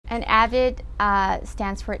An AVID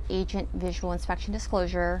stands for Agent Visual Inspection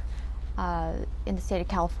Disclosure. In the state of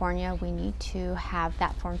California, we need to have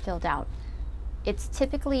that form filled out. It's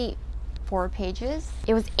typically 4 pages.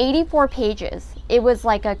 It was 84 pages. It was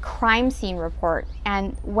like a crime scene report.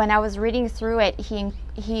 And when I was reading through it, he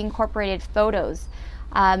incorporated photos.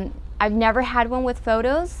 I've never had one with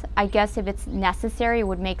photos. I guess if it's necessary, it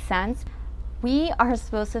would make sense. We are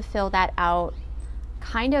supposed to fill that out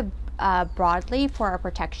kind of broadly for our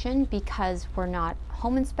protection, because we're not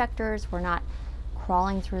home inspectors, we're not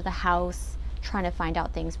crawling through the house trying to find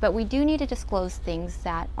out things, but we do need to disclose things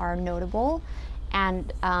that are notable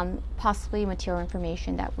and possibly material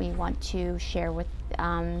information that we want to share with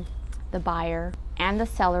the buyer and the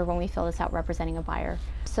seller when we fill this out representing a buyer,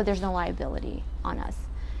 so there's no liability on us.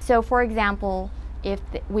 So for example, if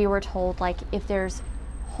we were told, like, if there's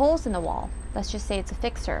holes in the wall, let's just say it's a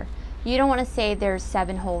fixer, you don't want to say there's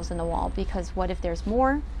 7 holes in the wall, because what if there's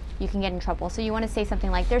more? You can get in trouble. So you want to say something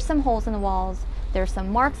like, there's some holes in the walls, there's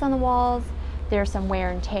some marks on the walls, there's some wear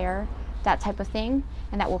and tear, that type of thing,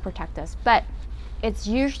 and that will protect us. But it's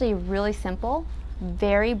usually really simple,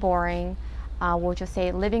 very boring. We'll just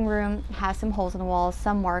say living room has some holes in the walls,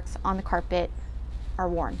 some marks on the carpet are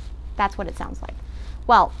worn. That's what it sounds like.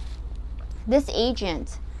 Well, this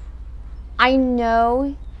agent, I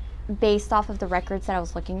know based off of the records that I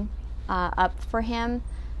was looking up for him,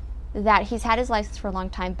 that he's had his license for a long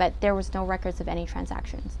time, but there was no records of any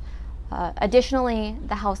transactions. Additionally,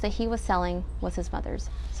 the house that he was selling was his mother's,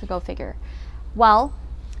 so go figure. Well,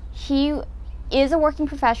 he is a working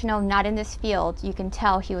professional, not in this field. You can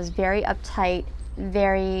tell he was very uptight,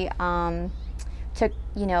 very took,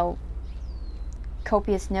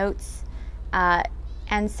 copious notes,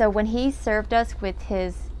 and so when he served us with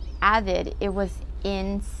his AVID, it was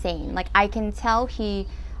insane. Like, I can tell he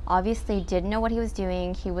obviously didn't know what he was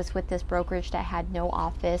doing. He was with this brokerage that had no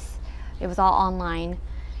office. It was all online,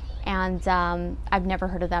 and I've never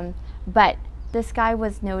heard of them. But this guy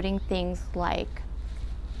was noting things like,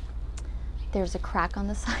 there's a crack on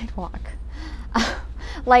the sidewalk.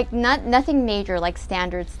 Like nothing major, like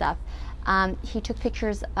standard stuff. He took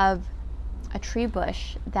pictures of a tree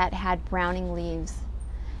bush that had browning leaves.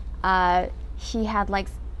 He had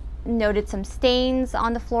noted some stains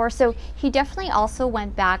on the floor. So he definitely also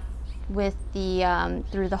went back with the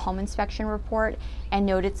through the home inspection report and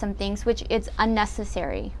noted some things, which is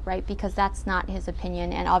unnecessary, right? Because that's not his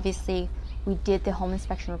opinion, and obviously we did the home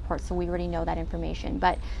inspection report, so we already know that information.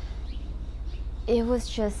 But it was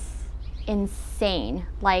just insane.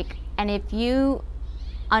 And if you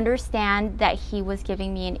understand that he was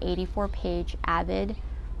giving me an 84-page AVID,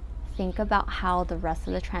 think about how the rest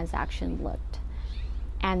of the transaction looked.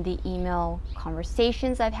 And the email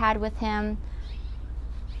conversations I've had with him,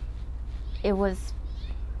 it was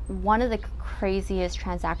one of the craziest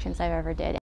transactions I've ever did.